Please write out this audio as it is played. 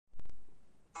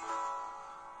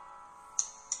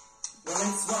Well,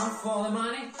 it's one for the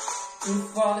money, two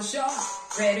for the show.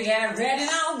 Ready, get ready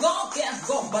now, go, get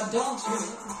go, but don't you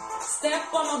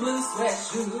step on my blue suede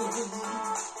shoes.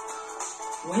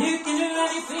 Well, you can do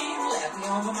anything, let me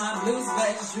over my blue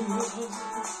suede shoes.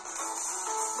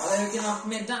 Well, you can knock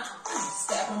me down,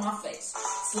 step on my face,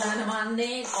 slander my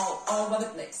name all over the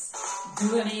place.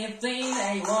 Do anything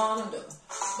that you wanna do,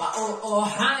 but oh,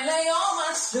 honey, lay on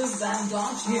my shoes and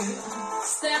don't you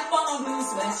step on my blue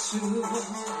suede shoes.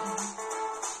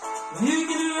 Well, you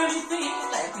can do anything,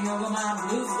 let me over my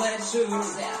blue suede shoes,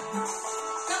 yeah.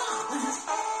 Come on.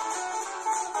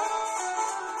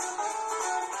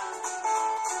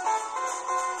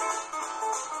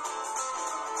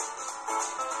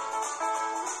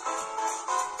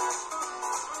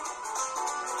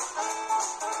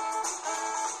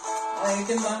 You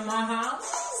can burn my house,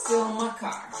 steal my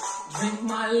car, drink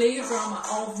my liquor from my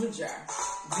old jar.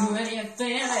 Do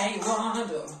anything that you wanna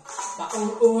do, but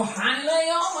oh, honey, lay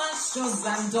on my shoes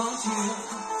and don't you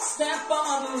step on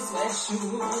my blue suede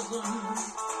shoes.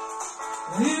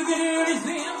 You can do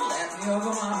anything, let me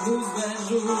over my blue suede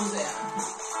shoes, yeah.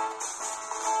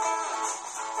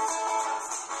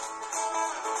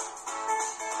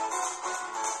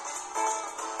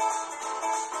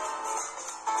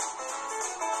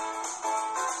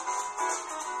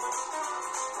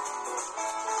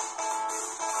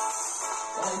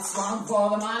 Well, it's one for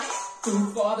the money, two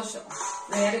for the show.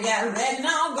 Ready, get ready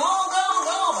now, go, go,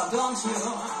 go, but don't you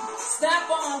step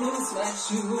on my blue suede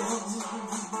shoes.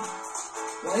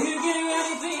 Well, you can do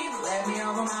anything, let me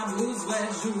over my blue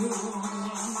suede shoes.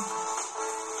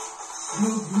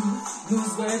 Blue, blue, blue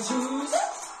suede shoes.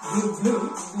 Blue, blue,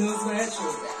 blue suede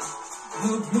shoes, yeah.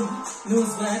 Blue, blue, blue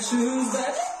suede shoes,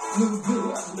 baby. Blue, blue,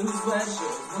 blue suede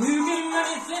shoes. Well, you can do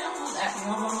anything, let me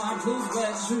over my blue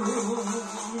suede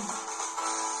shoes.